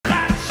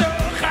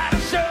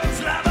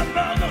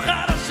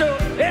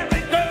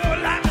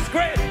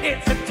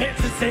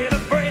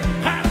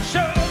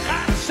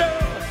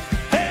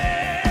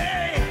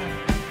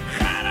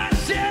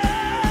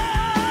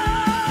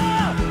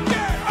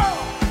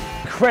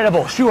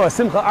incredible. Shua,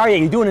 Simcha, Arya,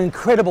 you're doing an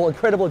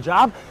incredible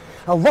job.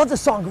 I love the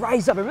song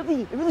Rise Up. It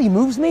really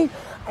moves me.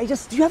 Do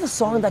you have a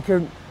song that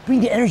could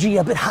bring the energy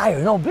a bit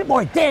higher, a bit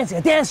more dancing,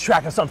 a dance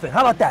track or something?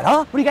 How about that,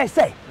 huh? What do you guys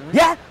say?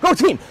 Yeah? Go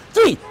team.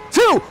 3,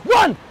 2,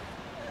 1.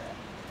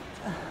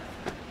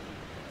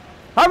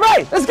 All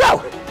right, let's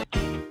go.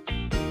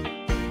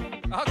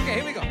 Okay,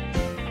 here we go.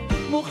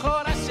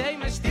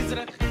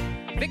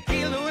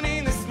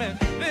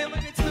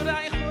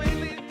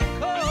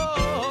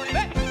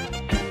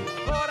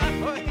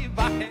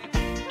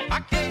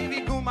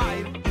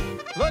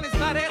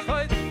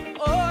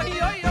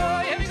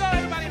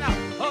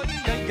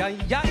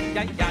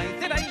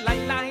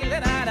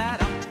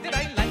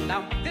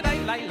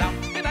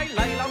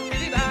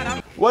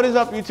 What is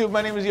up, YouTube?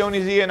 My name is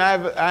Yoni Z, and I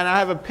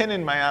have a pin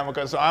in my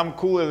yarmulke, so I'm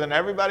cooler than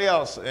everybody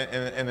else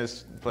in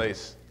this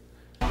place.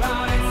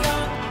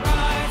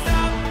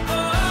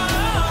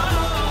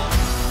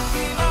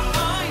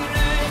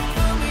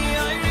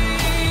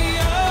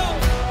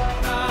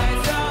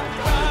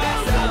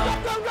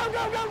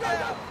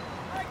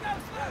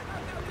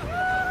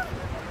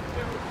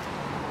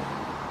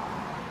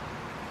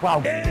 Wow.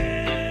 Is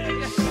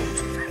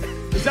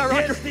that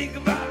right?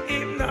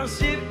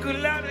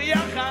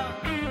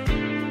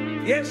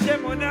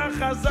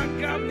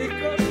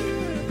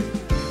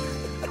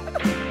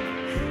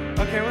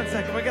 Okay, 1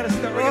 second. We're gonna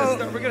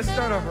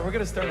start over.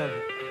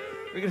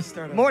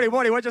 Morty,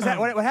 what just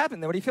happened? What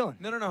happened there? What are you feeling?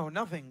 No,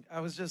 nothing.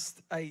 I was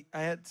just, I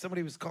had,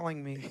 somebody was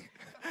calling me.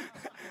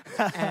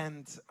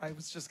 And I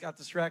got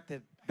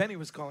distracted. Benny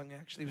was calling,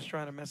 actually. He was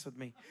trying to mess with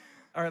me.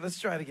 All right, let's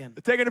try it again.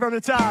 Taking it from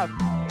the top.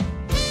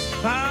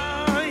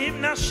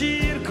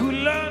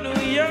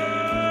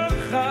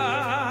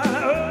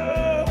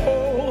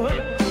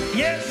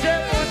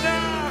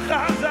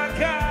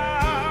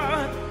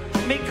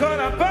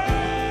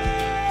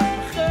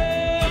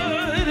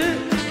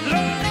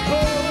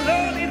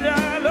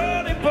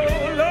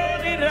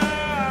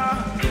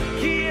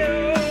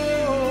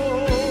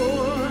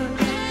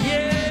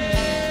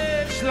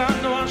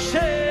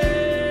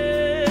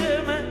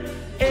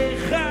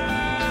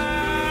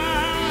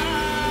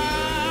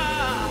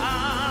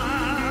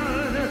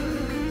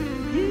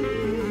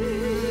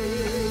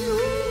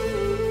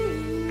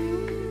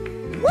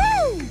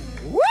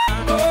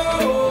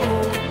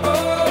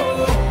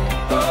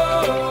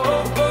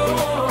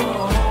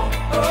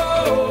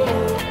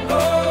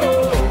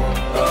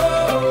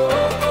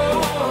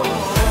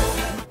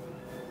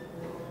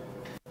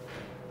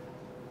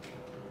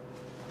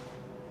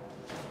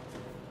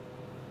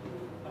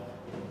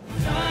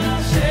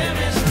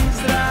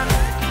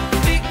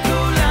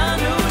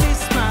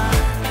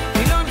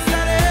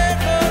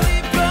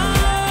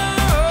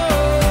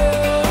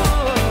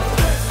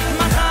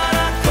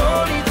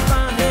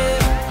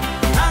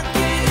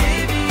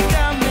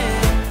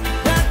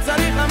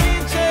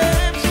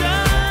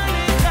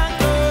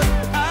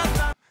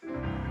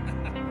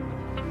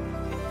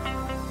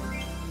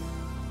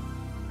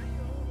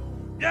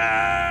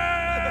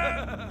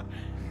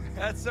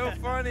 That's so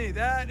funny.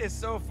 That is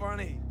so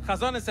funny.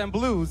 Chazonis and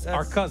blues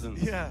are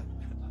cousins. Yeah.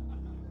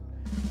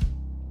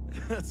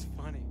 That's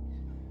funny.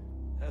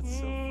 That's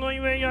so funny.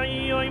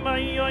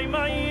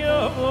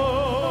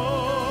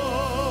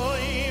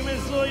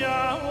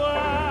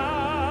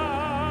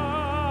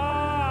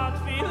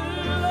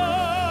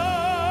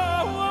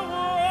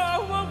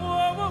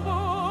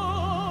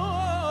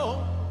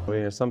 Over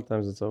here,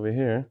 sometimes it's over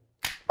here.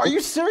 Are you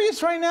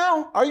serious right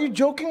now? Are you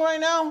joking right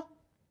now?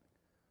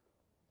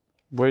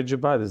 Where'd you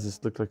buy this?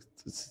 This looks like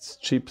it's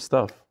cheap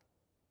stuff.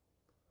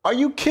 Are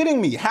you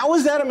kidding me? How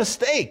is that a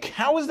mistake?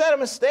 How is that a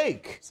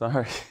mistake?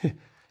 Sorry.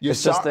 You're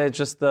it's just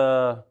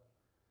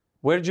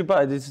where did you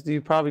buy this? You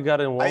probably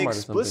got it in Walmart or something. I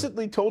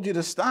explicitly told you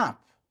to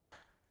stop.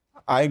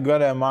 I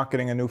got a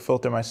marketing a new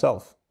filter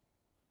myself.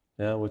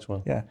 Yeah, which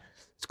one? Yeah.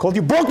 It's called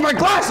You Broke My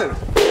Glasses!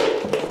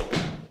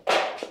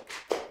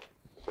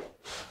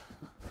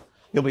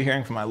 You'll be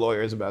hearing from my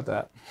lawyers about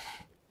that.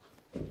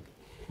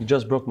 You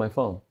just broke my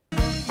phone.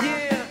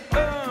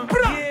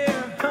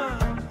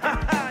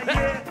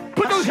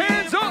 Put those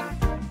hands up!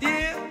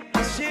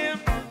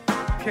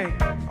 Okay,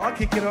 I'll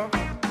kick it off.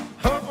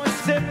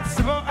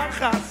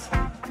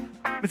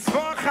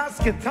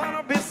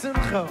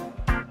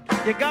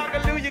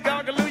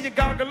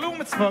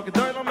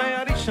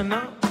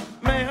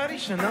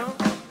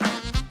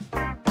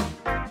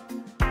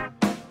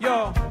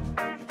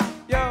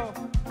 Yo.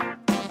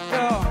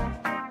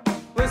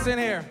 Listen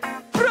here.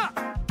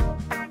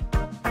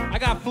 I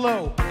got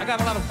flow. I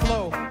got a lot of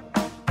flow.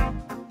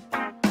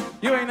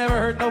 You ain't never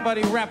heard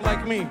nobody rap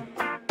like me.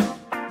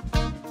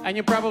 And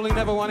you probably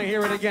never want to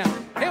hear it again.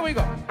 Here we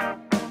go.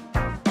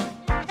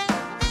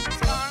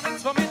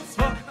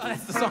 Oh,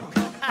 that's the song.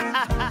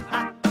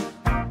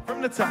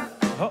 From the top.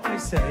 What we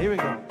say, here we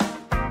go.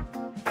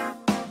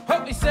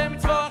 What we say,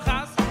 mitzvah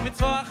chas.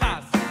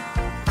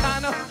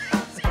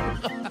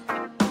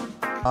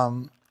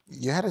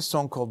 You had a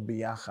song called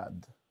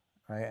Yachad,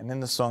 right? And in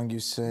the song you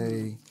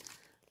say,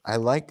 I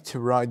like to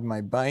ride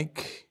my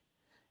bike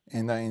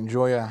and I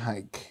enjoy a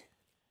hike.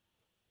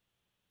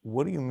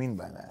 What do you mean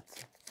by that?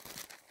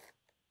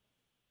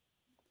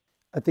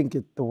 I think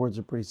the words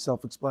are pretty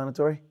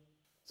self-explanatory.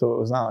 So it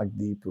was not like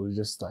deep. It was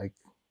just like,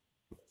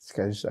 it's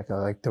kind of just like I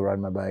like to ride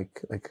my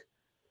bike. Like,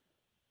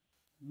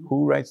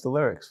 who writes the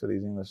lyrics for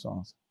these English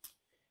songs?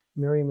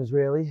 Miriam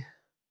Israeli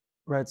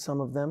writes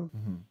some of them.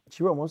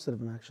 She wrote most of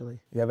them, actually.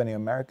 You have any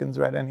Americans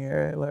write any of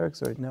your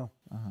lyrics? Or? No.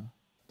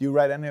 Do you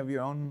write any of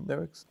your own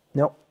lyrics?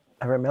 No.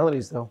 I write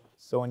melodies, though.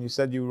 So when you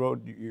said you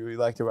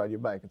like to ride your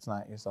bike, it's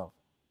not yourself.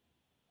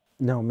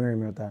 No,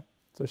 Miriam wrote that.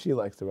 So she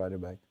likes to ride her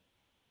bike.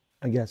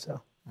 I guess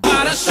so.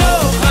 Хорошо,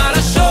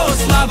 хорошо,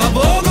 слава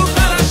Богу,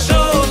 хорошо.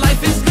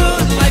 Life is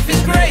good, life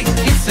is great.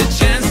 It's a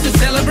chance to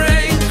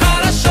celebrate.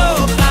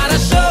 Хорошо,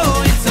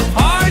 хорошо, it's a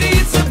party,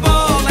 it's a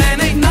ball,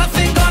 and ain't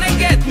nothing gonna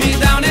get me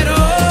down at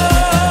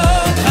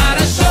all.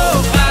 Хорошо,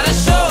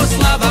 хорошо,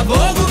 слава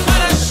Богу,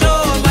 хорошо.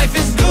 Life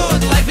is good,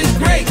 life is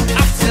great.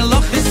 After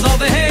love is all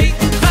the hate.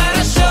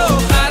 Хорошо,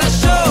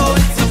 хорошо,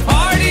 it's a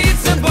party,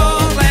 it's a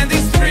ball, and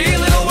these three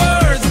little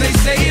words, they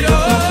say it all.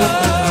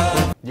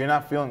 You're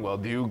not feeling well.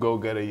 Do you go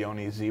get a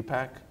Yoni Z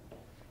pack?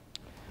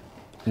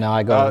 No,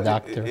 I go to the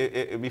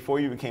doctor. Before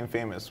you became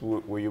famous,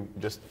 were you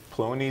just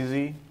Plony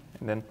Z?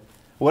 And then,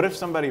 what if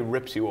somebody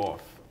rips you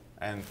off?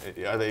 And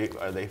are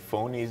they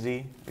phony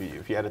Z?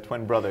 If you had a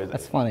twin brother,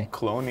 That's funny.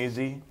 Clone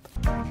Z?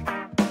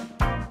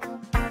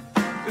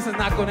 This is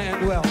not going to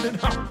end well.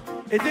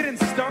 It didn't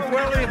start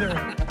well either.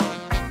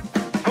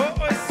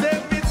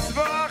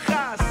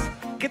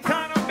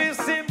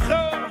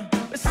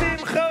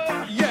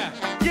 Yeah.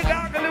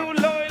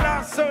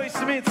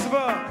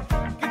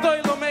 G'day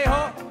lo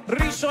meho,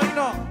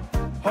 rishoino.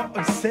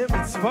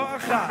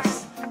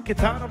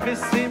 Kitana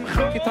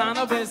besimcho.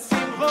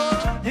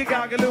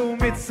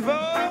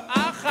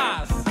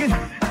 Achas.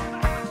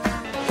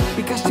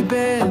 ביקשתי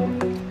בן,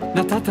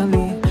 נתת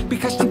לי,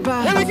 ביקשתי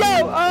בת. Here we go!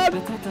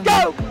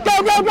 Go!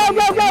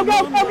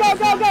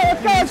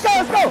 Let's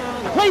go!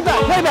 Play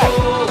back!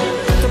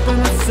 את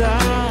הפרנסה,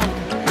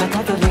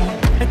 נתת לי,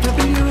 את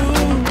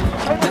הביוב.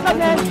 What's up,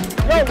 man?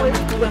 Yo,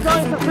 we're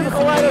selling some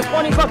critical lighters,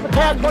 $20 a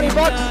pack, $20.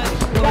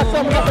 We got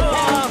some, we got the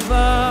pack.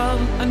 אבל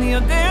אני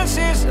יודע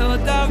שיש עוד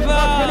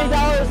דבר.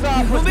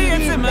 $20 הוא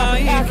בעצם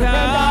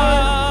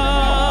העיקר.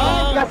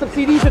 Got some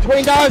CDs for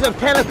 $20, a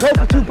can of Coke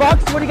for $2.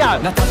 What do you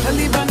got? נתת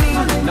לי בנים,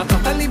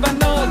 נתת לי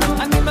בנות.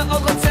 אני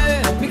מאוד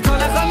רוצה מכל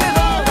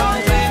החברות.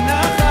 הרבה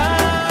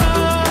נחת,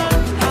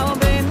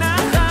 הרבה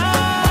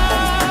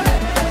נחת.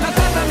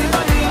 נתת לי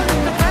בנים,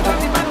 נתת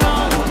לי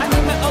בנות. אני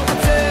מאוד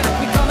רוצה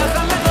מכל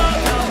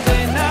החברות. הרבה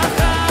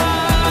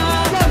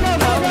נחת,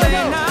 הרבה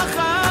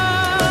נחת.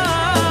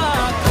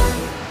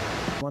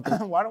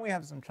 Why don't we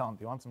have some chant?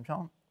 You want some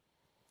chant?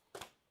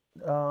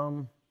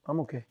 I'm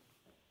okay.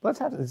 Let's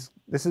have this.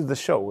 This is the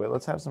show.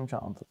 Let's have some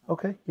chant.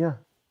 Okay, yeah.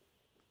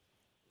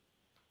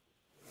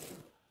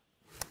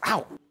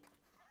 Ow!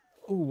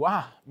 Ooh,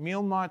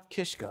 Milmart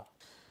Kishka.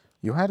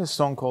 You had a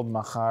song called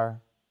Machar.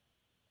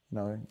 You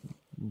know,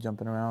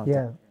 jumping around.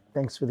 Yeah,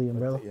 thanks for the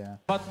umbrella. Yeah.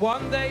 But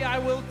one day I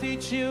will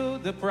teach you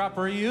the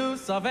proper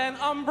use of an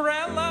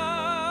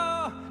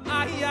umbrella.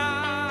 Ay,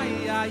 ay,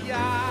 ay,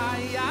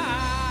 ay, ay.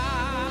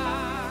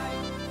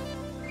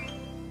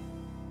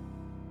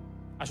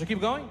 I should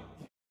keep going?